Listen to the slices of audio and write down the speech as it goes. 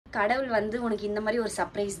கடவுள் வந்து உனக்கு இந்த மாதிரி ஒரு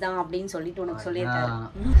சர்ப்ரைஸ் தான் அப்படின்னு சொல்லிட்டு உனக்கு சொல்லியிருக்காரு.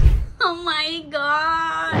 Oh my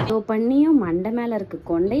god. ஓ பண்ணியும் மண்டை மேல இருக்கு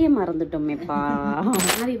கொண்டைய மறந்துட்டோமேப்பா.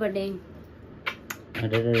 Happy birthday.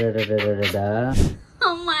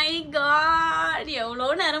 Oh my god. எவ்வளோ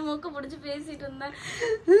நேரம் மூக்கு பிடிச்சி பேசிட்டு இருந்தேன்.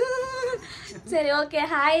 சரி ஓகே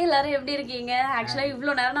ஹாய் எல்லாரும் எப்படி இருக்கீங்க? ஆக்சுவலா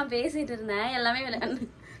இவ்வளோ நேரம் நான் பேசிட்டு இருந்தேன் எல்லாமே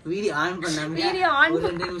வீடியோ ஆன் பண்ணாமலே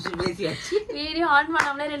 2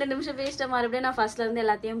 நிமிஷம் பேசிட்டேன். மறுபடியும் நான் ஃபர்ஸ்ட்ல இருந்து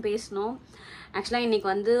எல்லாத்தையும் பேசணும். ஆக்சுவலா இன்னைக்கு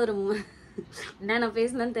வந்து ஒரு என்ன நான்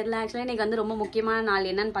பேசணும்னு தெரியல. ஆக்சுவலா இன்னைக்கு வந்து ரொம்ப முக்கியமான நாள்.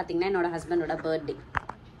 என்னன்னு பாத்தீங்கன்னா என்னோட ஹஸ்பண்டோட பர்த்டே.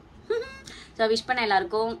 ஸோ விஷ் பண்ண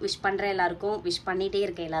எல்லாருக்கும், விஷ் பண்ணுற எல்லாருக்கும், விஷ் பண்ணிகிட்டே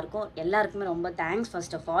இருக்க எல்லாருக்குமே ரொம்ப தேங்க்ஸ்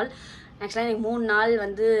ஃபர்ஸ்ட் ஆஃப் ஆல். ஆக்சுவலாக எனக்கு 3 நாள்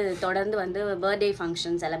வந்து தொடர்ந்து வந்து பர்த்டே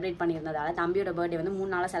ஃபங்க்ஷன் செலிப்ரேட் பண்ணியிருந்ததால தம்பியோட பர்த்டே வந்து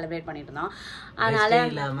 3 நாளாக செலிப்ரேட் பண்ணிட்டு இருந்தோம். அதனால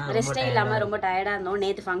ரெஸ்டே இல்லாமல் ரொம்ப டயர்டாக இருந்தோம்.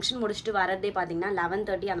 நேற்று ஃபங்க்ஷன் முடிச்சுட்டு வரதே பார்த்தீங்கன்னா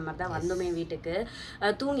 11:30 அந்த மாதிரி தான் வந்தோமே வீட்டுக்கு.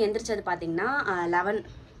 தூங்கி எந்திரிச்சது பார்த்தீங்கன்னா 11.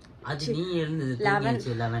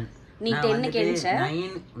 நீ 10க்கு எழுந்திரிச்ச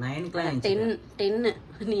 10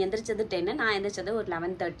 நீ எந்திரிச்சது 10, நான் எந்திரிச்சது ஒரு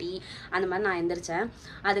 11:30 அந்த மாதிரி நான் எந்திரிச்சேன்.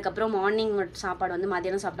 அதுக்கப்புறம் மார்னிங் சாப்பாடு வந்து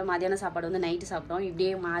மதியானம் சாப்பிட்டோம், மதியானம் சாப்பாடு வந்து நைட்டு சாப்பிட்டோம்.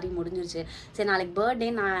 இப்படியே மாறி முடிஞ்சிருச்சு. சரி நாளைக்கு பர்த்டே,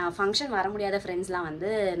 நான் ஃபங்க்ஷன் வர முடியாத ஃப்ரெண்ட்ஸ்லாம்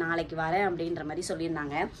வந்து நாளைக்கு வரேன் அப்படின்ற மாதிரி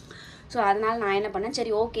சொல்லியிருந்தாங்க. ஸோ அதனால் நான் என்ன பண்ணேன்,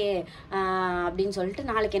 சரி ஓகே அப்படின்னு சொல்லிட்டு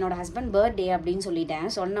நாளைக்கு என்னோட ஹஸ்பண்ட் பர்த்டே அப்படின்னு சொல்லிட்டேன்.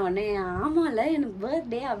 சொன்ன உடனே ஆமாம்ல எனக்கு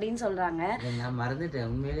பர்த்டே அப்படின்னு சொல்கிறாங்க. நான் மறந்துட்டேன்,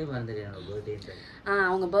 உண்மையிலே மறந்துட்டேன் பர்த்டே.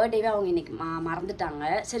 அவங்க பர்த்டேவே அவங்க இன்னைக்கு மறந்துட்டாங்க.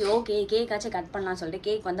 சரி ஓகே கேக்காச்சும் கட் பண்ணலாம்னு சொல்லிட்டு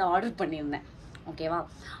கேக் வந்து ஆர்டர் பண்ணியிருந்தேன். ஓகேவா,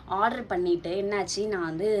 ஆர்டர் பண்ணிவிட்டு என்னாச்சு, நான்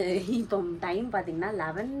வந்து இப்போ டைம் பார்த்தீங்கன்னா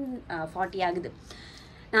 11:40 ஆகுது.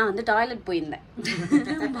 நான் வந்து டாய்லெட் போயிருந்தேன்,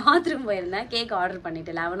 பாத்ரூம் போயிருந்தேன். கேக் ஆர்டர்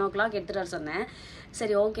பண்ணிவிட்டு 11 o'clock எடுத்துகிட்டு வர சொன்னேன்.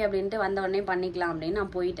 சரி ஓகே அப்படின்ட்டு வந்த உடனே பண்ணிக்கலாம் அப்படின்னு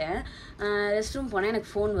நான் போயிட்டேன். ரெஸ்ட் ரூம் போனேன்,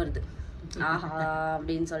 எனக்கு ஃபோன் வருது. ஆஹா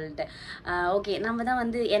அப்படின்னு சொல்லிட்டு ஓகே நம்ம தான்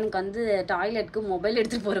வந்து எனக்கு வந்து டாய்லெட்டுக்கு மொபைல்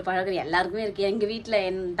எடுத்துகிட்டு போகிற பழக்கம் எல்லாருக்குமே இருக்குது. எங்கள் வீட்டில்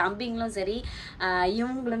என் தம்பிங்களும் சரி,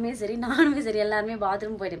 இவங்களுமே சரி, நானுமே சரி, எல்லாருமே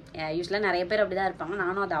பாத்ரூம் போயிட்டு யூஸ்வலாக நிறைய பேர் அப்படி தான் இருப்பாங்க.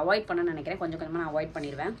 நானும் அதை அவாய்ட் பண்ணணும்னு நினைக்கிறேன். கொஞ்சம் கொஞ்சமாக நான் அவாய்ட்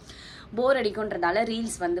பண்ணிடுவேன். போர் அடிக்கும்ன்றதால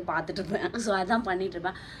ரீல்ஸ் வந்து பார்த்துட்ருப்பேன். ஸோ அதான்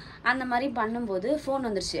பண்ணிகிட்ருப்பேன். அந்த மாதிரி பண்ணும்போது ஃபோன்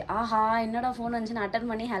வந்துருச்சு. ஆஹா என்னடா ஃபோன் வந்துச்சுன்னு அட்டன்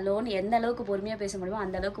பண்ணி ஹலோன்னு எந்த அளவுக்கு பொறுமையாக பேச முடியுமோ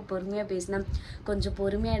அந்த அளவுக்கு பொறுமையாக பேசினேன். கொஞ்சம்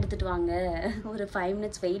பொறுமையாக எடுத்துகிட்டு வாங்க, ஒரு 5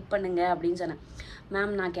 minutes வெயிட் பண்ணுங்க அப்படின்னு சொன்னேன்.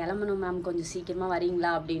 மேம் நான் கிளம்பணும் மேம், கொஞ்சம் சீக்கிரமாக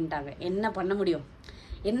வரீங்களா அப்படின்ட்டாங்க. என்ன பண்ண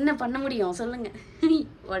முடியும் சொல்லுங்க.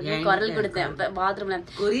 உடனே குரல் கொடுத்தேன் பாத்ரூம்ல,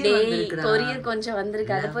 கொரியர் கொஞ்சம்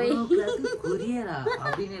வந்திருக்கு, அது போய்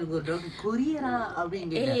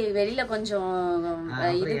வெளியில கொஞ்சம்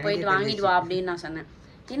இது போயிட்டு வாங்கிட்டு வா அப்படின்னு நான் சொன்னேன்.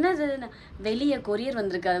 என்னது வெளியே கொரியர்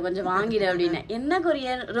வந்திருக்கு, அது கொஞ்சம் வாங்கிடு அப்படின்னு. என்ன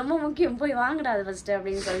கொரியர், ரொம்ப முக்கியம், போய் வாங்கிடா அது ஃபர்ஸ்ட்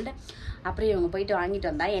அப்படின்னு சொல்லிட்டு அப்புறம் இவங்க போயிட்டு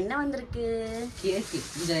வாங்கிட்டு வந்தா என்ன வந்திருக்கு கேக்.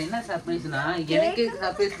 இந்த என்ன சர்ப்ரைஸ்னா எனக்கு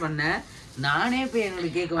சர்ப்ரைஸ் பண்ண நானே போய் என்னோட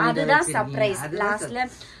கேக் வாங்கிட்டு, அதுதான் சர்ப்ரைஸ். லாஸ்ட்ல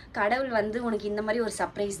கடவுள் வந்து உனக்கு இந்த மாதிரி ஒரு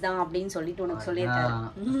சர்ப்ரைஸ் தான் அப்படின்னு சொல்லிட்டு உனக்கு சொல்லியிருக்காரு.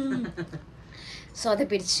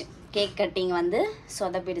 சொதப்பிடுச்சு, கேக் கட்டிங் வந்து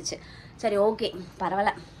சொதப்பிடுச்சு. சரி ஓகே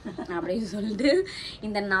பரவாயில்ல அப்படின்னு சொல்லிட்டு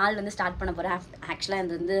இந்த நாள் வந்து ஸ்டார்ட் பண்ண போகிறேன். ஆக்சுவலாக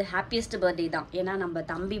இது வந்து ஹாப்பியஸ்ட் பர்த்டே தான். ஏன்னா நம்ம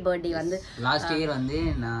தம்பி பர்த்டே வந்து லாஸ்ட் இயர் வந்து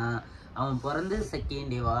அவன் பிறந்து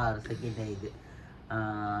செகண்ட் டே இது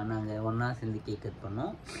நாங்கள் ஒன்றா சேர்ந்து கேக் கட்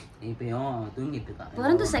பண்ணோம். இப்போயும் தூங்கிட்டு இருக்கான்.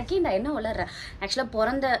 பிறந்த செகண்டா என்ன வளர்ற. ஆக்சுவலாக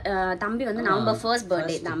பிறந்த தம்பி வந்து November 1st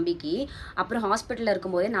பர்த்டே தம்பிக்கு. அப்புறம் ஹாஸ்பிட்டலில்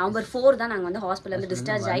இருக்கும்போது November 4 தான் நாங்கள் வந்து ஹாஸ்பிட்டலேருந்து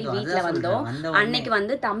டிஸ்சார்ஜ் ஆகி வீட்டில் வந்தோம். அன்னைக்கு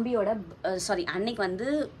வந்து தம்பியோட அன்னைக்கு வந்து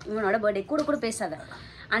இவனோட பர்த்டே கூட பேசாத.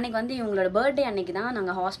 அன்னைக்கு வந்து இவங்களோட பர்த்டே அன்னைக்கு தான்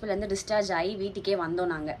நாங்கள் ஹாஸ்பிட்டலேருந்து டிஸ்சார்ஜ் ஆகி வீட்டுக்கே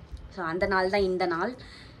வந்தோம் நாங்கள். ஸோ அந்த நாள் தான் இந்த நாள்.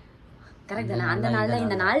 கரெக்ட் தானே? அந்த நாள் தான்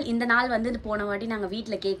இந்த நாள் வந்து போன வாட்டி நாங்கள்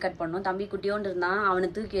வீட்டில் கேக் கட் பண்ணோம். தம்பி குட்டியோண்டு இருந்தான், அவனை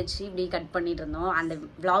தூக்கி வச்சு இப்படி கட் பண்ணிட்டு இருந்தோம். அந்த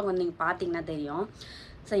vlog வந்து நீங்கள் பார்த்தீங்கன்னா தெரியும்.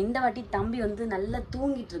 ஸோ இந்த வாட்டி தம்பி வந்து நல்லா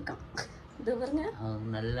தூங்கிட்டு இருக்கான். இது பாருங்க,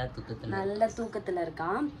 நல்ல தூக்கத்தில்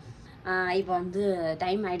இருக்கான். இப்போ வந்து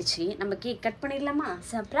டைம் ஆயிடுச்சு, நம்ம கேக் கட் பண்ணிடலாமா?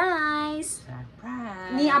 சர்ப்ரைஸ்.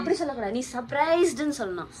 நீ அப்படி சொல்லக்கூடாது, நீ சர்ப்ரைஸ்டுன்னு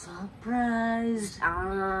சொல்லணும். சர்ப்ரைஸ்.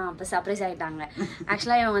 அப்போ சர்ப்ரைஸ் ஆகிட்டாங்க.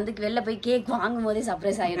 ஆக்சுவலாக இவன் வந்து வெளில போய் கேக் வாங்கும் போதே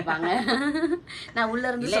சர்ப்ரைஸ் ஆகிருப்பாங்க. நான் உள்ள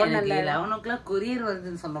இருந்து சொன்னேன்ல 11 o'clock கொரியர்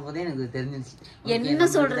வருதுன்னு சொன்ன போதே எனக்கு தெரிஞ்சிச்சு என்ன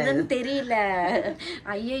சொல்றதுன்னு தெரியல.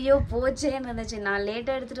 ஐயோ போச்சேன்னு இருந்துச்சு. நான்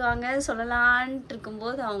லேட்டாக எடுத்துட்டு வாங்க சொல்லலான்ட்டு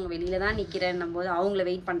இருக்கும்போது அவங்க வெளியில தான் நிற்கிறேன்னும் போது அவங்கள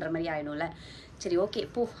வெயிட் பண்ணுற மாதிரி ஆகிடும்ல. சரி ஓகே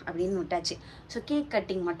போ அப்படின்னு விட்டாச்சு. ஸோ கேக்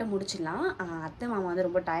கட்டிங் மட்டும் முடிச்சிடலாம். அத்தை மாமா வந்து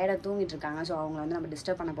ரொம்ப டயர்டாக தூங்கிட்டு இருக்காங்க. ஸோ அவங்கள வந்து நம்ம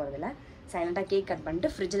டிஸ்டர்ப் பண்ண போகிறதில்ல. சைலண்டாக கேக் கட் பண்ணிட்டு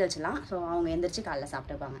ஃப்ரிட்ஜில் வச்சிடலாம். ஸோ அவங்க எந்திரிச்சு காலைல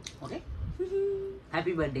சாப்பிட்டுப்பாங்க. Okay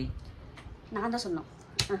happy birthday. நான் தான் சொன்னோம்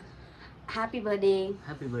happy birthday.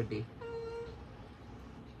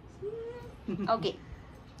 Okay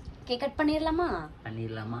cake cut பண்ணிடலாமா?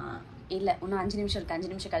 இல்லை இன்னும் 5 நிமிஷம் இருக்கு.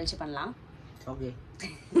 5 நிமிஷம் கழிச்சு பண்ணலாம். ஓகே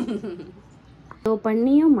ஸோ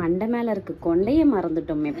பண்ணியும் மண்டை மேலே இருக்கு, கொண்டையே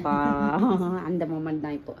மறந்துட்டோமேப்பா. அந்த மூமெண்ட்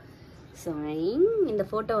தான் இப்போ. ஸோ இந்த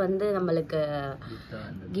ஃபோட்டோ வந்து நம்மளுக்கு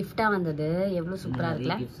கிஃப்டாக வந்தது. எவ்வளோ சூப்பராக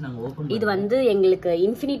இருக்குல்ல. இது வந்து எங்களுக்கு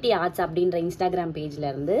இன்ஃபினிட்டி ஆர்ட்ஸ் அப்படின்ற இன்ஸ்டாகிராம் பேஜில்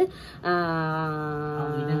இருந்து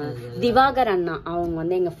திவாகர் அண்ணா, அவங்க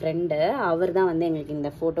வந்து எங்கள் ஃப்ரெண்டு, அவர் தான் வந்து எங்களுக்கு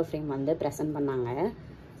இந்த ஃபோட்டோ ஃப்ரேம் வந்து ப்ரெசென்ட் பண்ணாங்க.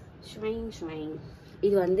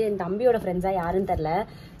 இது வந்து என் தம்பியோட ஃப்ரெண்ட்ஸாக யாருன்னு தெரில,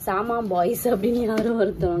 சாமா பாய்ஸ் அப்படின்னு யாரும்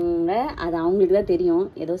ஒருத்தவங்க, அது அவங்களுக்கு தான் தெரியும்,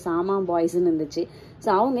 ஏதோ சாமா பாய்ஸ்ன்னு இருந்துச்சு. ஸோ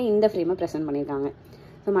அவங்க இந்த ஃப்ரேமை ப்ரெசென்ட் பண்ணியிருக்காங்க.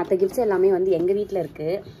 ஸோ மற்ற கிஃப்ட்ஸ் எல்லாமே வந்து எங்கள் வீட்டில்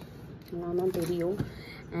இருக்குது, நான் தான் தெரியும்.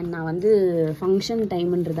 அண்ட் நான் வந்து ஃபங்க்ஷன்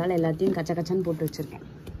டைம்ன்றதால எல்லாத்தையும் கச்சன்னு போட்டு வச்சுருக்கேன்.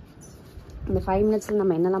 இந்த 5 மினிட்ஸில்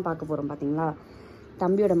நம்ம என்னெல்லாம் பார்க்க போகிறோம் பார்த்தீங்களா?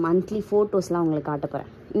 தம்பியோட மந்த்லி ஃபோட்டோஸ்லாம் உங்களுக்கு காட்ட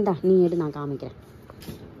போகிறேன். இந்தா நீ எடு, நான் காமிக்கிறேன்.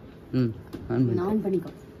 ஆன்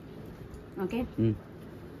பண்ணிக்கோ. ஓகே,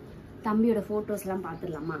 தம்பியோட ஃபோட்டோஸ்லாம்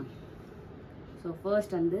பார்த்துடலாமா? ஸோ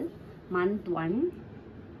ஃபர்ஸ்ட் வந்து மந்த் 1.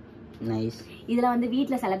 நைஸ். இதெல்லாம் வந்து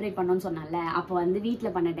வீட்டில் செலிப்ரேட் பண்ணோன்னு சொன்னால, அப்போ வந்து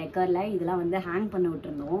வீட்டில் பண்ண டெக்கரில் இதெல்லாம் வந்து ஹேங் பண்ண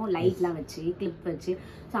விட்டுருந்தோம், லைட்லாம் வச்சு, கிளிப் வச்சு.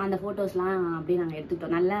 ஸோ அந்த ஃபோட்டோஸ்லாம் அப்படியே நாங்கள்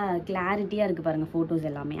எடுத்துக்கிட்டோம். நல்லா கிளாரிட்டியாக இருக்குது பாருங்கள் ஃபோட்டோஸ்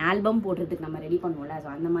எல்லாமே. ஆல்பம் போடுறதுக்கு நம்ம ரெடி பண்ணுவோம்ல, ஸோ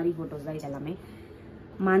அந்த மாதிரி ஃபோட்டோஸ் தான் இது எல்லாமே.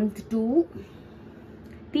 மந்த் 2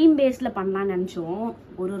 தீம் பேஸில் பண்ணலான்னு நினச்சோம்.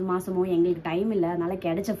 ஒரு மாதமும் எங்களுக்கு டைம் இல்லை, அதனால்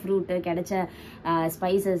கிடைச்ச ஃப்ரூட்டு, கிடைச்ச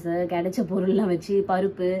ஸ்பைசஸ்ஸு, கிடைச்ச பொருள்லாம் வச்சு,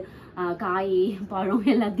 பருப்பு, காய், பழம்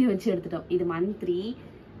எல்லாத்தையும் வச்சு எடுத்துட்டோம். இது மந்த் 3.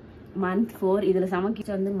 மந்த் 4 இதில் செம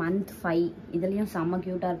கியூட் வந்து மந்த் 5. இதுலேயும் செம்ம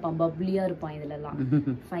க்யூட்டாக இருப்பான், பப்ளியாக இருப்பான் இதுலலாம்.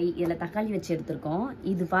 5 இதில் தக்காளி வச்சு எடுத்திருக்கோம்.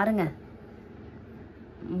 இது பாருங்க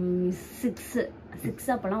 6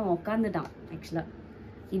 அப்போலாம் உக்காந்துட்டான் ஆக்சுவலாக.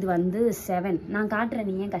 இது வந்து 7. நான் காட்டுறேன்,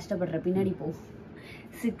 நீ ஏன் கஷ்டப்படுற, பின்னாடி போ.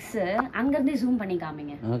 6 அங்கேருந்தே ஜூம் பண்ணி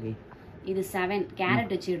காமிங்க. ஓகே, இது 7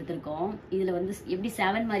 கேரட் வச்சு எடுத்திருக்கோம். இதுல வந்து எப்படி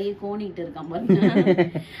 7 மாதிரியே கோணிட்டு இருக்கான் பாருங்க.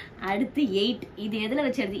 அடுத்து 8. இது எதுல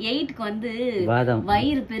வச்சு எடுத்து 8க்கு வந்து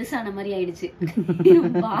வயிறு பெருசான மாதிரி ஆயிடுச்சு.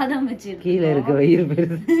 பாதாம் வச்சு கீழே இருக்கு வயிறு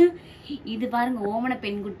பெருசு. இது பாருங்க ஓமன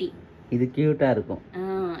பெண்குட்டி, இது கியூட்டா இருக்கும்.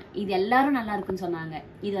 இது எல்லாரும் நல்லா இருக்குன்னு சொன்னாங்க.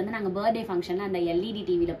 இது வந்து நாங்க பர்த்டே ஃபங்க்ஷன்ல அந்த எல்இடி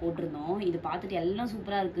டிவில போட்டிருந்தோம். இது பார்த்துட்டு எல்லாம்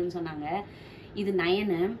சூப்பரா இருக்குன்னு சொன்னாங்க. இது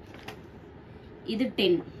 9. இது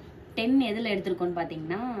 10 எதில் எடுத்திருக்கோன்னு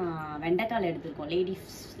பார்த்தீங்கன்னா வெண்டைக்கால எடுத்திருக்கோம்.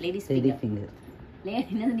 Ladies finger.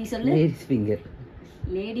 நீ சொல்லு.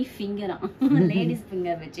 லேடி ஃபிங்கரா? லேடிஸ்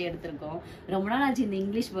ஃபிங்கர் வச்சு எடுத்திருக்கோம். ரொம்ப நாள் ஆச்சு இந்த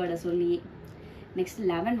இங்கிலீஷ் வேர்டை சொல்லி. நெக்ஸ்ட்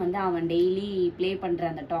 11 வந்து அவன் டெய்லி ப்ளே பண்ணுற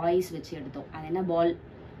அந்த டாய்ஸ் வச்சு எடுத்தோம். அது என்ன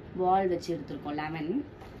பால் வச்சு எடுத்திருக்கோம். 11.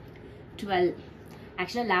 12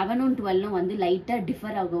 ஆக்சுவலாக 11ம் 12ம் வந்து லைட்டாக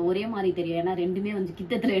டிஃபர் ஆகும், ஒரே மாதிரி தெரியும், ஏன்னா ரெண்டுமே வந்து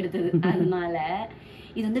கிட்டத்தில் எடுத்தது. அதனால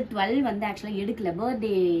இது வந்து 12 வந்து ஆக்சுவலாக எடுக்கல, பர்த்டே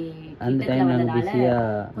கிட்டத்தில் வந்ததால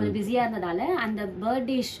கொஞ்சம் பிஸியாக இருந்ததால. அந்த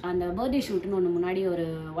பர்த்டே ஷூட்னு ஒன்று முன்னாடி ஒரு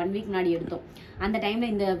 1 வீக் முன்னாடி எடுத்தோம். அந்த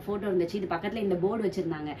டைமில் இந்த ஃபோட்டோ இருந்துச்சு. இது பக்கத்தில் இந்த போர்டு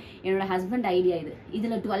வச்சுருந்தாங்க. என்னோட ஹஸ்பண்ட் ஐடியா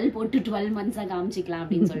இதில் 12 போட்டு 12 மந்த்ஸாக காமிச்சிக்கலாம்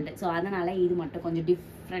அப்படின்னு சொல்லிட்டு. ஸோ அதனால் இது மட்டும் கொஞ்சம்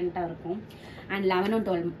டிஃப்ரெண்ட்டாக இருக்கும். அண்ட் 11ம்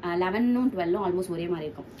 12ம் ஆல்மோஸ்ட் ஒரே மாதிரி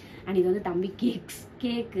இருக்கும். அண்ட் இது வந்து தம்பி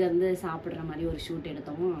கேக் வந்து சாப்பிட்ற மாதிரி ஒரு ஷூட்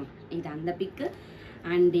எடுத்தோம். இது அந்த பிக்கு.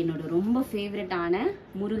 அண்ட் என்னோட ரொம்ப ஃபேவரட்டான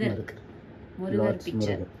முருகர்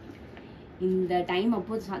பிக்சர். இந்த டைம்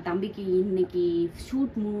அப்போ தம்பிக்கு இன்னைக்கு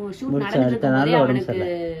ஷூட் நடந்துட்டு அவனுக்கு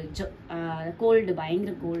கோல்டு,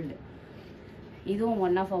 பயங்கர கோல்டு. இதுவும்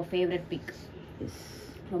one of our favourite big,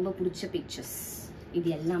 ரொம்ப பிடிச்ச பிக்சர்ஸ் இது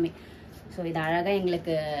எல்லாமே. ஸோ இது அழகாக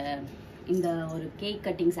எங்களுக்கு இந்த ஒரு கேக்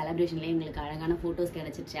கட்டிங் செலிப்ரேஷன்லேயே எங்களுக்கு அழகான ஃபோட்டோஸ்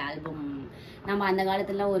கிடச்சிருச்சு. ஆல்பம் நம்ம அந்த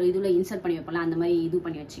காலத்துல ஒரு இதில் இன்சர்ட் பண்ணி வைப்போம்ல, அந்த மாதிரி இது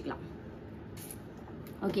பண்ணி வச்சுக்கலாம்.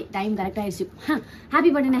 ஓகே, டைம் கரெக்டாக ஆயிடுச்சு. Happy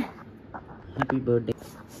birthday. Happy birthday.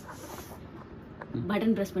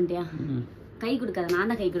 Button press பண்ணிட்டியா? கை கொடுக்காத,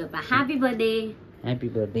 நான் தான் கை கொடுப்பேன். Happy birthday. Happy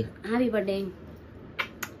birthday. Happy birthday.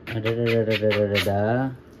 அடடடடடடடா.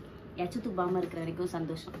 எச்சு துப்பாம இருக்கிற வரைக்கும்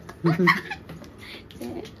சந்தோஷம்.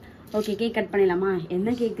 ஓகே, கேக் கட் பண்ணிடலாமா? என்ன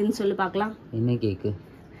கேக்குன்னு சொல்லி பார்க்கலாம். என்ன கேக்கு?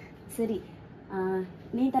 சரி,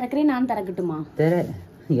 நீ திறக்கிறே நான் திறக்கட்டுமா?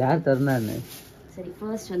 யார் திறந்தான்னு? சரி,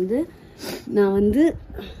 ஃபர்ஸ்ட் வந்து நான் வந்து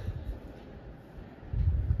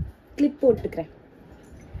கிளிப் போட்டுக்கிறேன்.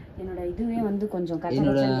 என்னோட இதுவே வந்து கொஞ்சம்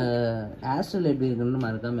என்னோட ஹேர்ஸ்டைல் எப்படி இருக்குன்னு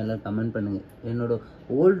மறக்காம எல்லாரும் கமெண்ட் பண்ணுங்க. என்னோட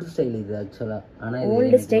ஓல்டு ஸ்டைல் இது ஆக்சுவலா. ஆனா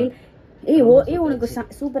ஓல்டு ஸ்டைல் உனக்கு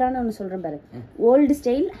சூப்பரான ஒன்று சொல்றேன் பாரு. ஓல்டு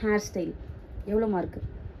ஸ்டைல் ஹேர் ஸ்டைல் எவ்வளோ மார்க்கு?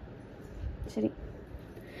 சரி,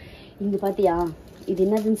 இங்க பாத்தியா? இது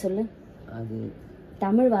என்னதுன்னு சொல்லு. அது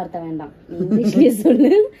தமிழ் வார்த்தை வேண்டாம், இங்கிலீஷ்லயே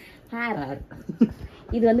சொல்லு. ஹேர்.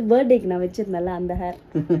 இது வந்து பர்த்டேக்கு நான் வச்சிருந்தேன்ல அந்த ஹேர்.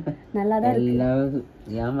 நல்லா தான் இருக்கு. எல்லாம்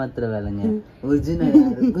ஏமாத்துற வேலைங்க. ஒரிஜினல்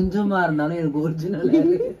கொஞ்சமா இருந்தாலும் எனக்கு original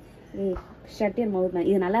hair. Shut your mouth.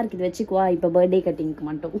 இது நல்லா இருக்கு, இது வச்சுக்குவா இப்போ பர்த்டே கட்டிங்க்கு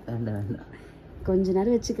மட்டும். வேண்டாம் வேண்டாம், கொஞ்ச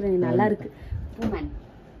நேரம் வச்சுக்கிறேன். நல்லா இருக்கு. பூமேன்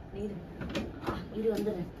இது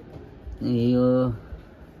வந்துடுறேன். ஐயோ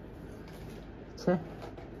சே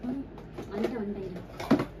வந்துட்டேன்.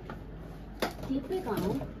 கிளிப்பே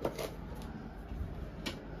காணும்.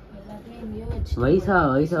 எல்லாத்தையும் எங்கேயோ வச்சு வயசா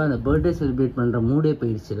அந்த பர்த்டே செலிப்ரேட் பண்ற மூடே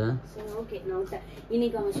போயிடுச்சுல. சரி ஓகே நான் விட்டேன்.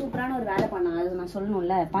 இன்னைக்கு அவன் சூப்பரான ஒரு வேலை பண்ணான், அது நான்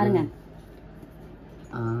சொல்லணும்ல. பாருங்க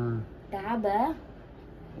டேபை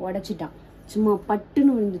உடைச்சிட்டான். சும்மா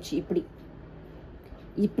பட்டுன்னு விழுந்துச்சு.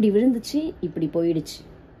 இப்படி விழுந்துச்சு, இப்படி போயிடுச்சு.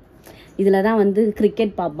 இதில் தான் வந்து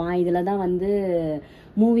கிரிக்கெட் பார்ப்பான், இதில் தான் வந்து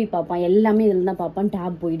மூவி பார்ப்பான், எல்லாமே இதில் தான் பார்ப்பான்.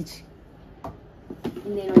 டேப் போயிடுச்சு.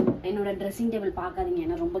 இந்த என்னோட ட்ரெஸ்ஸிங் டேபிள் பார்க்காதீங்க,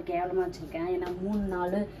 ஏன்னா ரொம்ப கேவலமாக வச்சுருக்கேன். ஏன்னா 3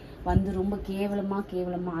 நாள் வந்து ரொம்ப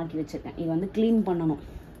கேவலமாக ஆக்கி வச்சுருக்கேன். இது வந்து க்ளீன் பண்ணணும்.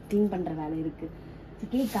 க்ளீன் பண்ணுற வேலை இருக்குது.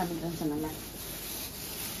 கேக் காமிக்கிறேன்னு சொன்னல.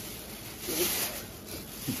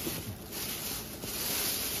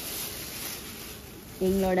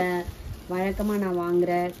 எங்களோட வழக்கமாக நான்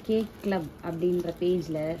வாங்குற கேக் கிளப் அப்படின்ற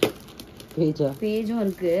பேஜும்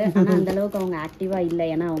இருக்குது. ஆனால் அந்தளவுக்கு அவங்க ஆக்டிவாக இல்லை,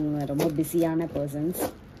 ஏன்னா அவங்க ரொம்ப பிஸியான பர்சன்ஸ்.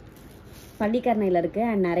 பள்ளிக்கரணையில் இருக்குது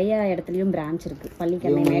அண்ட் நிறைய இடத்துலையும் பிரான்ச் இருக்குது.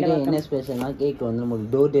 பள்ளிக்கரணை என்ன ஸ்பெஷல்னா கேக் வந்து நமக்கு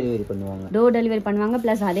டோர் டெலிவரி பண்ணுவாங்க.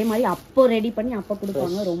 ப்ளஸ் அதே மாதிரி அப்போ ரெடி பண்ணி அப்போ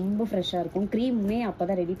கொடுப்பாங்க. ரொம்ப ஃப்ரெஷ்ஷாக இருக்கும். க்ரீமுமே அப்போ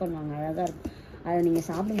தான் ரெடி பண்ணுவாங்க. அழகாக இருக்கும். அதை நீங்கள்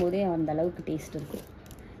சாப்பிடும்போதே அந்த அளவுக்கு டேஸ்ட் இருக்கும்.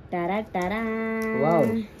 டரா டரா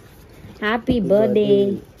ஹாப்பி பர்த்டே.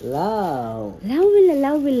 லவ்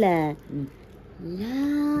இல்லை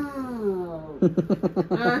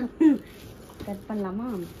கட் பண்ணலாமா?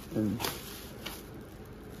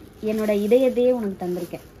 என்னோட இதயத்தையே உனக்கு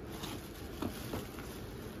தந்திருக்கேன்.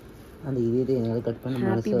 அந்த இதயத்தை என்னால கட் பண்ண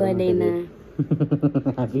முடியல. ஹாப்பி பர்த்டேனா.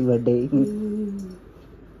 Happy birthday.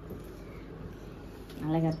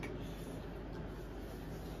 அழகா இருக்கு.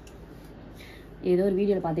 ஏதோ ஒரு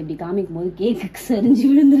வீடியோல பார்த்து இப்படி காமிக்கும் போது கேக்கு சரிஞ்சு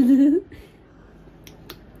விழுந்துருது.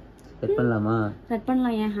 கட் பண்ணலாமா? கட்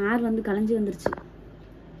பண்ணலாம். என் ஹேர் வந்து கலைஞ்சு வந்துருச்சு.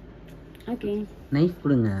 ஓகே நைஃப்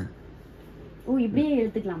கொடுங்க. ஓ இப்படியே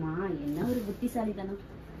எடுத்துக்கலாமா? என்ன ஒரு புத்திசாலித்தனம்.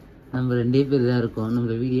 நம்ம 2 பேர் தான் இருக்கோம்,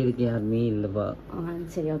 நம்ம வீடியோ எடுக்க யாருமே இல்லைப்பா.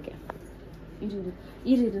 சரி ஓகே.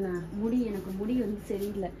 இரு நான் எனக்கு முடி வந்து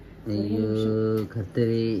சரியில்லை. ஐயோ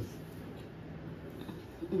கர்த்தரே.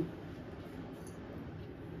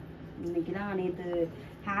 இன்னைக்கு தான் நேற்று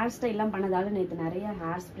ஹேர் ஸ்டைல்லாம் பண்ணதால நேற்று நிறைய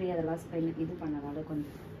ஹேர் ஸ்ப்ரே அதெல்லாம் ஸ்ப்ரே இது பண்ணதால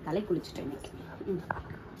கொஞ்சம் தலை குளிச்சுட்டேன் இன்னைக்கு.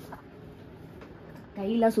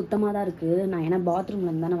 கையெல்லாம் சுத்தமாக தான் இருக்குது. நான் ஏன்னா பாத்ரூம்ல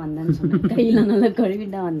இருந்து தானே வந்தேன்னு சொன்னேன். கையெல்லாம் நல்லா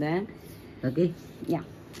கழுவிட்டு தான் வந்தேன். ஓகே யா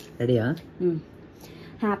ரெடியா?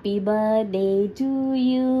 Happy birthday to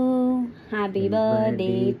you. Happy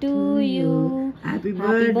birthday to you. Happy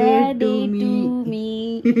birthday to me.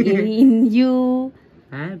 In you.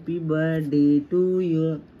 Happy birthday to you.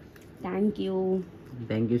 Thank you.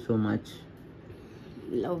 Thank you so much.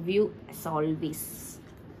 Love you as always.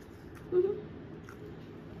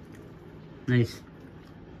 Nice.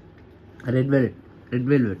 Red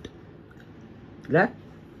velvet. Yeah?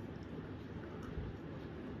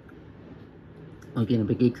 Okay நான்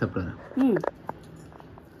போய் cake சாப்பிட்றேன்.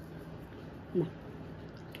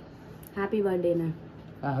 Happy பர்த்டேண்ணா.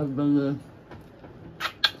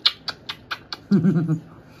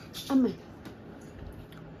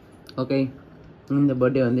 Okay இந்த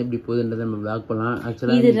birthday வந்து எப்படி போகுதுன்றதை நம்ம vlog பண்ணலாம்.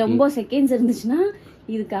 ஆக்சுவலாக இது ரொம்ப செகண்ட்ஸ் இருந்துச்சுன்னா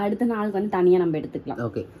இதுக்கு அடுத்த நாளுக்கு வந்து தனியாக நம்ம எடுத்துக்கலாம்.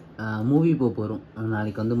 ஓகே மூவி போகிறோம்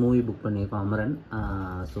நாளைக்கு வந்து மூவி புக் பண்ணியிருக்கோம் அமரன்.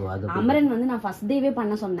 ஸோ அது அமரன் வந்து நான் ஃபர்ஸ்ட் டேவே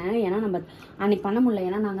பண்ண சொன்னேன், ஏன்னா நம்ம அன்னைக்கு பண்ண முடியல.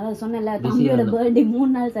 ஏன்னா நாங்கள் சொன்னேன்ல தம்பியோட பர்த்டே 3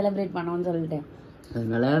 நாள் செலிப்ரேட் பண்ணோம்னு சொல்லிட்டேன்,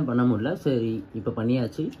 அதனால பண்ண முடியல. சரி இப்போ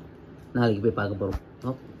பண்ணியாச்சு, நாளைக்கு போய் பார்க்க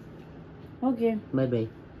போகிறோம். Okay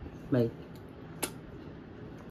bye.